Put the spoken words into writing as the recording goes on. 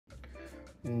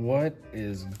What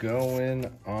is going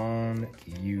on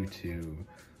YouTube?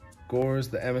 Gorz,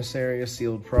 the Emissary, a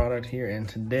sealed product here, and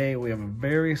today we have a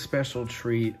very special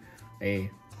treat,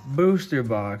 a booster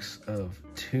box of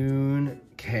Toon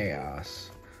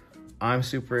Chaos. I'm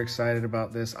super excited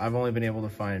about this. I've only been able to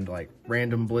find like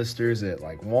random blisters at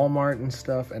like Walmart and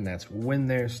stuff, and that's when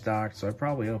they're stocked, so I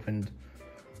probably opened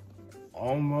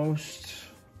almost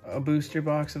a booster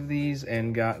box of these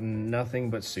and gotten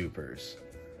nothing but supers.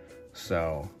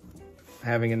 So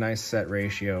having a nice set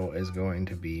ratio is going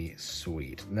to be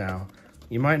sweet. Now,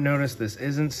 you might notice this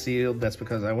isn't sealed. That's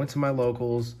because I went to my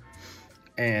locals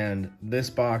and this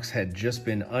box had just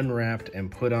been unwrapped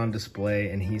and put on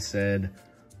display, and he said,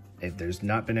 if there's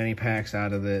not been any packs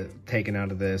taken out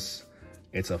of this,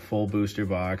 it's a full booster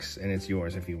box and it's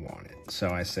yours if you want it.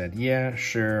 So I said, yeah,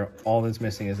 sure. All that's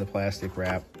missing is the plastic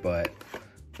wrap, but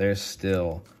there's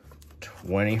still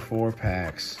 24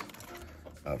 packs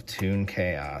of Toon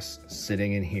Chaos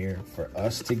sitting in here for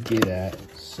us to get at.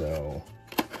 So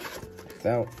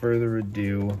without further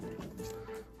ado,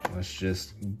 let's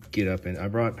just get up. And I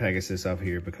brought Pegasus up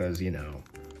here because, you know,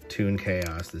 Toon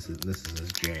Chaos, this is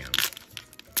his jam.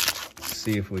 Let's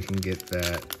see if we can get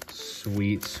that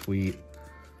sweet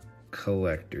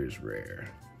collector's rare.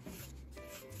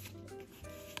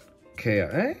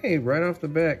 Chaos. Hey, right off the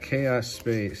bat, Chaos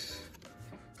Space.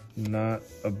 Not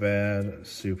a bad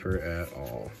super at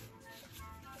all.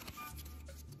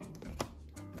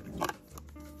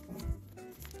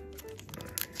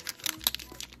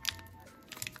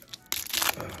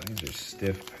 Oh, these are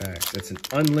stiff packs. It's an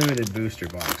unlimited booster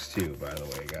box too, by the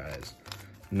way, guys.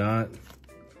 Not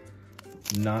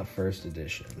first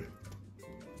edition.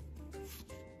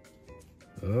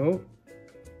 Oh,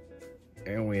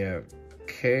 and we have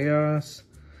Chaos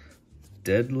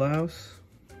Deadlouse.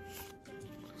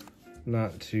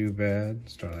 Not too bad.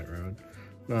 Starlight Road.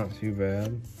 Not too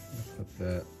bad. I'll put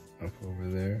that up over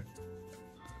there.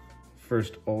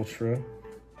 First Ultra.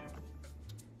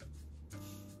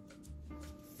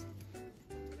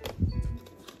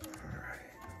 Alright.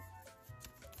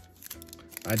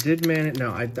 I did manage.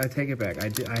 No, I take it back.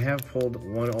 I have pulled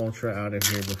one Ultra out of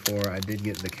here before. I did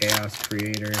get the Chaos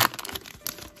Creator,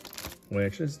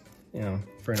 which is, you know,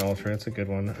 for an Ultra, it's a good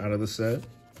one out of the set.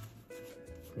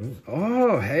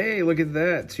 Oh, hey, look at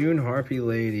that. Toon Harpy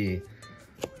Lady.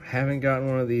 Haven't gotten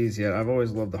one of these yet. I've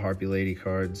always loved the Harpy Lady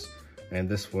cards, and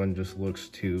this one just looks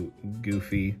too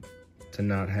goofy to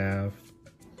not have.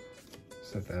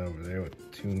 Set that over there with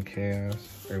Toon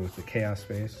Chaos, or with the Chaos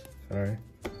Space. Sorry.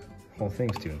 Whole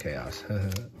thing's Toon Chaos.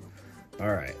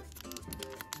 All right.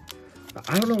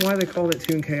 I don't know why they called it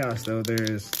Toon Chaos, though.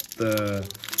 There's the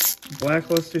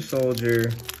Blackluster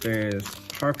Soldier, there's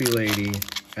Harpy Lady,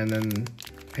 and then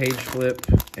Page Flip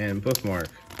and Bookmark,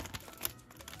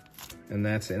 and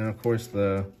that's it. And of course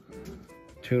the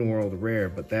Toon World Rare,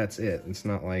 but that's it. It's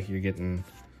not like you're getting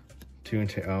Toon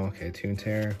Terror. Oh, okay, Toon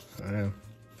Terror. I know.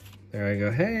 There I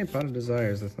go. Hey, Pot of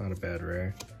Desires. That's not a bad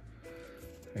rare.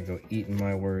 I go eating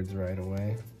my words right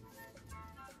away.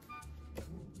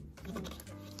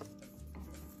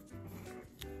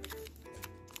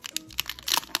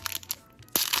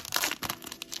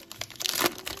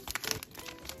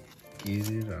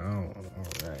 Easy to all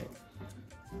right.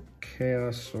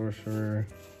 Chaos Sorcerer,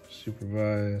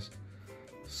 Supervised,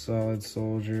 Solid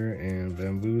Soldier, and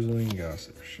Bamboozling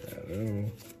Gossip Shadow.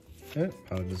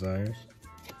 Pot of Desires.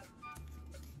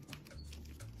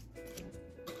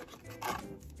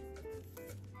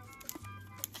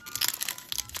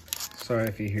 Sorry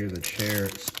if you hear the chair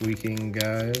squeaking,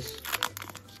 guys.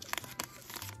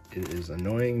 It is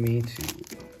annoying me too.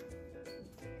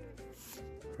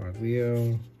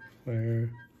 Leo. Where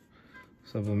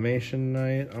Sublimation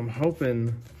Knight. I'm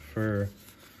hoping for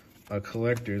a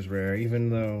collector's rare, even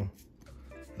though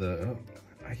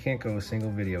I can't go a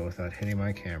single video without hitting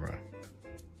my camera.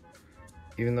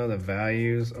 Even though the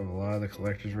values of a lot of the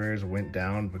collector's rares went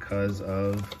down because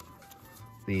of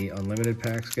the unlimited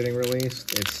packs getting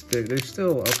released, they're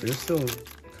still up. There's still a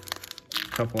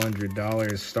couple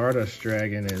 $100. Stardust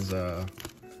Dragon is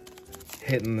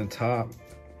hitting the top.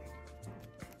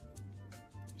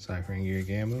 Ciphering Gear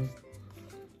Gamma.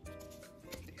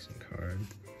 Decent card.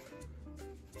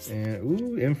 And,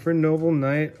 ooh, Infernoble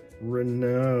Knight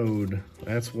Renaud.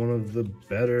 That's one of the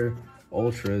better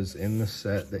Ultras in the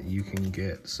set that you can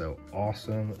get. So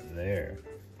awesome there.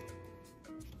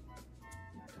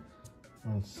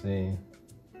 Let's see.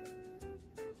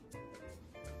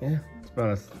 Yeah, it's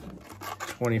about a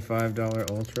 $25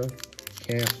 Ultra.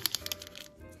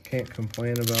 Can't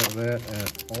complain about that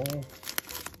at all.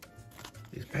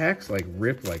 These packs like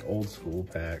rip like old school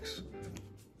packs.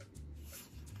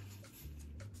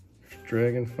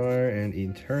 Dragonfire, and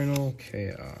Eternal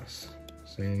Chaos.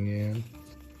 Sangan.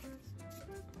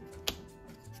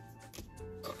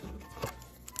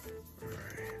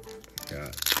 Alright,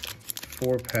 got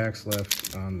 4 packs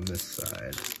left on this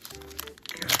side.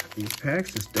 God, these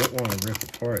packs just don't want to rip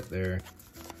apart. They're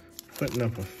putting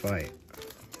up a fight.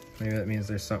 Maybe that means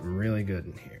there's something really good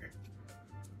in here.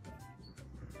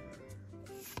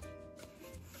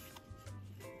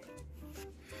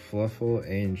 Fluffle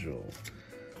Angel.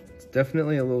 It's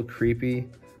definitely a little creepy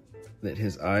that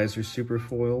his eyes are super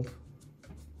foiled.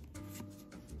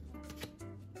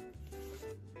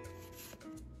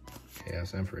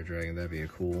 Chaos Emperor Dragon, that'd be a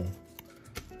cool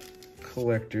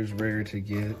collector's rare to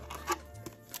get.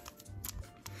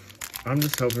 I'm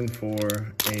just hoping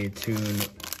for a Toon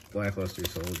Lackluster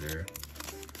Soldier.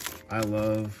 I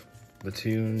love the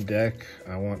Toon deck.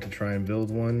 I want to try and build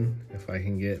one if I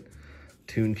can get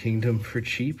Toon Kingdom for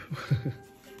cheap.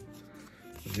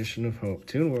 Edition of Hope.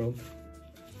 Toon World.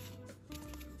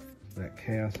 That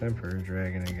Chaos Emperor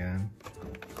Dragon again.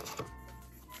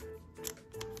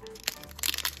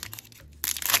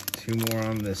 2 more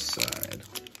on this side.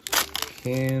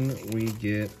 Can we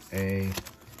get a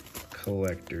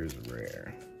collector's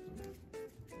rare?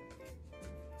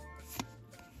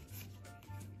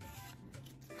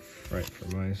 Right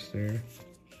for Meister.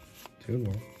 2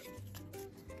 more.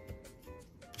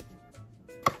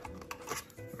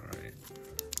 Alright.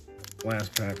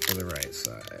 Last pack for the right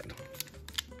side.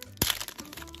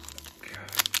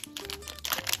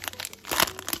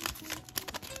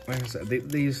 Like I said,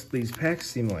 these packs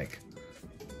seem like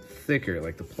thicker,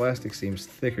 like the plastic seems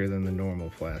thicker than the normal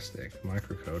plastic.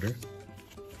 Microcoder.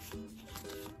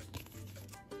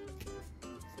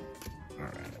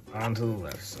 Alright, on to the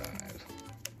left side.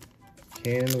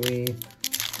 Can we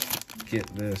get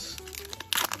this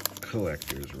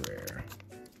collector's rare?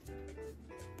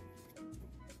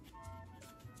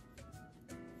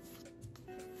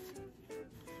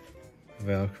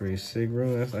 Valkyrie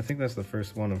Sigrun. I think that's the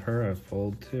first one of her I've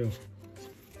pulled too.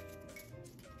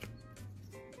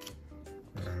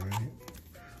 Alright.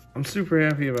 I'm super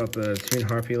happy about the Toon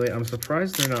Harpy. I'm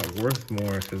surprised they're not worth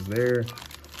more because they're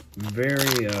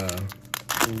very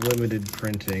limited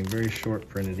printing, very short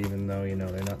printed, even though, you know,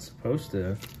 they're not supposed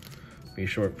to be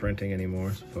short printing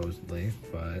anymore, supposedly.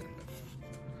 But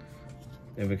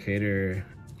Invocator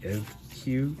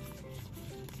Evq.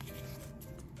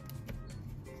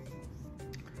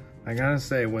 I gotta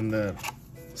say, when the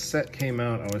set came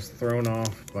out, I was thrown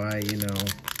off by, you know,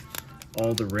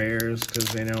 all the rares,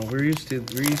 because, you know, we're used to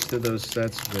those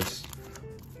sets with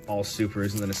all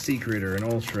supers and then a secret or an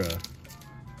ultra.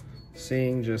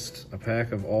 Seeing just a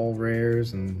pack of all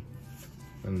rares and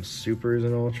supers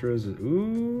and ultras,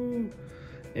 ooh,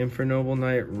 Infernoble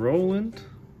Knight Roland.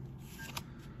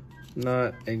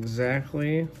 Not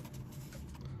exactly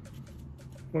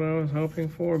what I was hoping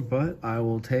for, but I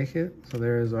will take it. So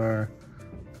there is our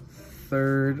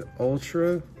 3rd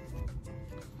Ultra.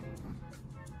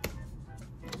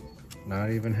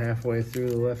 Not even halfway through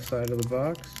the left side of the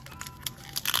box.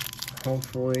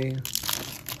 Hopefully,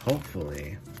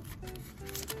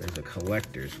 there's a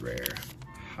collector's rare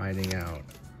hiding out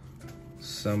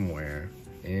somewhere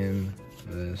in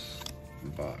this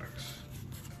box.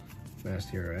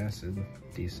 Master Hero Acid,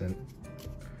 decent.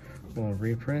 Little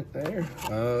reprint there.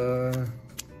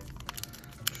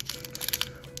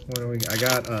 What do we got? I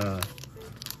got,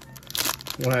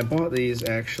 when I bought these,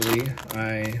 actually,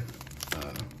 I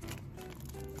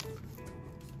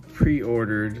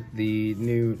pre-ordered the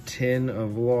new tin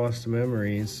of Lost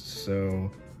Memories, so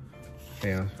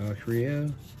Chaos Valkyria.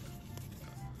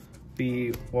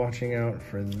 Be watching out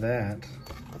for that.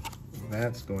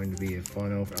 That's going to be a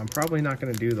fun open. I'm probably not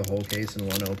going to do the whole case in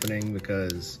one opening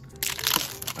because,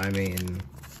 I mean,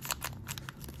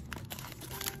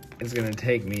 it's going to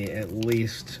take me at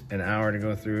least an hour to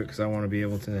go through it because I want to be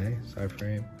able to, hey, side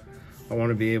frame, I want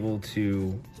to be able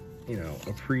to, you know,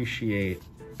 appreciate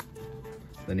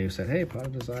the new set. Hey, Pot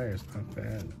of Desires, not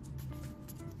bad.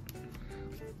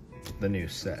 The new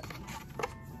set.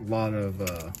 A lot of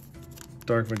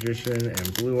Dark Magician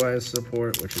and Blue Eyes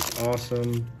support, which is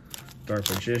awesome. Dark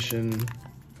Magician,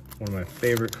 one of my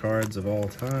favorite cards of all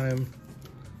time.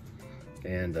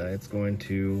 And it's going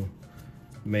to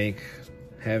make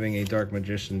having a Dark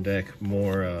Magician deck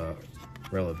more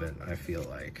relevant, I feel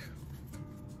like.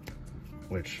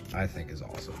 Which I think is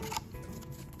awesome.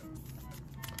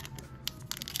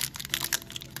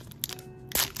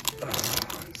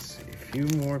 Let's see, a few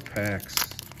more packs.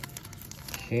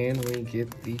 Can we get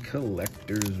the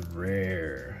collector's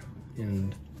rare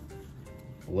and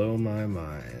blow my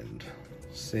mind?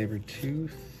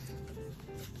 Sabertooth.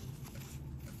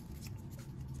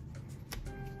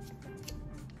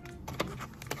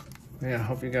 yeah, I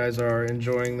hope you guys are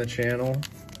enjoying the channel.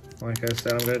 Like I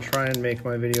said, I'm going to try and make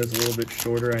my videos a little bit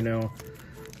shorter. I know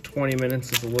 20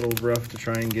 minutes is a little rough to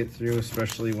try and get through,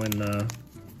 especially when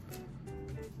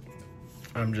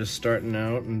I'm just starting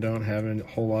out and don't have a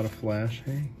whole lot of flash.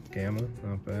 Hey, gamma,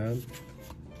 not bad.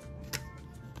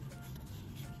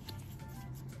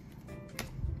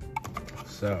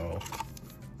 So,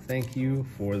 thank you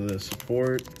for the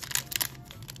support.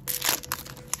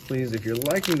 Please, if you're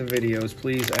liking the videos,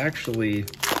 please actually,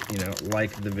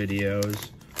 like the videos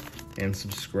and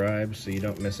subscribe so you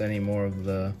don't miss any more of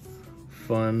the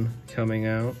fun coming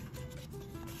out.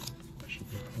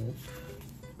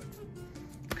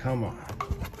 Come on.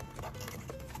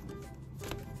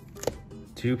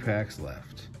 2 packs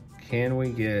left. Can we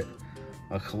get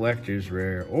a collector's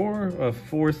rare or a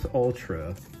 4th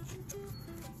ultra?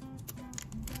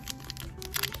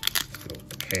 So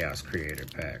the Chaos Creator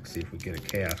pack. See if we get a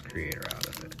Chaos Creator out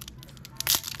of it.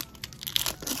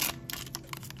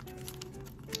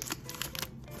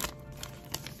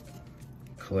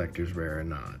 Collector's rare or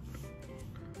not.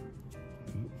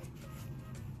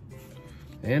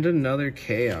 And another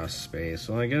Chaos space.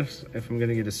 Well, I guess if I'm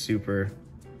gonna get a super,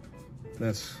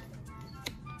 that's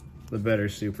the better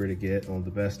super to get. Well,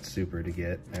 the best super to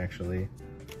get, actually.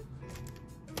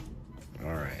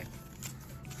 All right.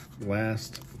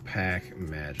 Last pack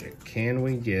magic. Can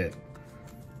we get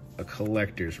a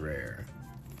collector's rare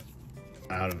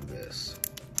out of this?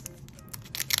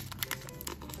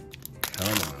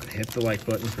 Come on, hit the like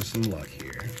button for some luck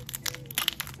here.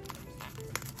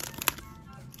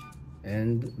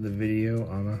 End the video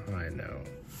on a high note.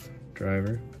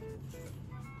 Driver.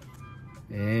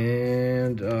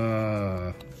 And,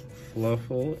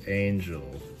 Fluffle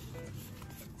Angel.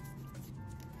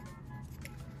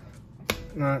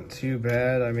 Not too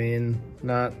bad. I mean,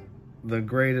 not the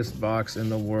greatest box in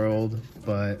the world,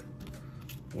 but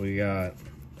we got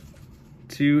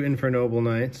 2 Infernoble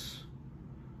Knights.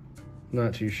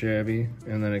 Not too shabby.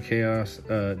 And then a Chaos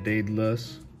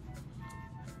Daedalus.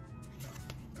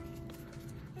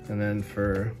 And then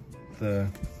for the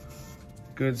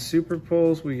good super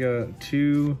pulls, we got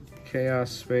 2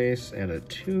 Chaos Space and a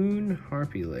Toon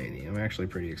Harpy Lady. I'm actually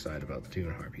pretty excited about the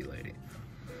Toon Harpy Lady.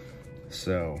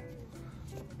 So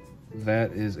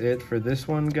that is it for this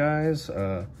one, guys.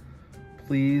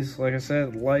 Please, like I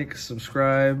said, like,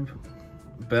 subscribe,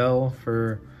 bell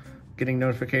for getting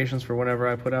notifications for whenever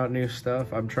I put out new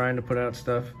stuff. I'm trying to put out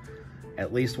stuff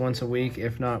at least once a week,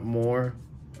 if not more.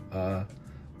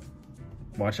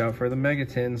 Watch out for the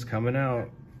Megatins coming out.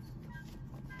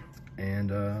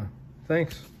 And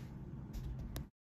thanks.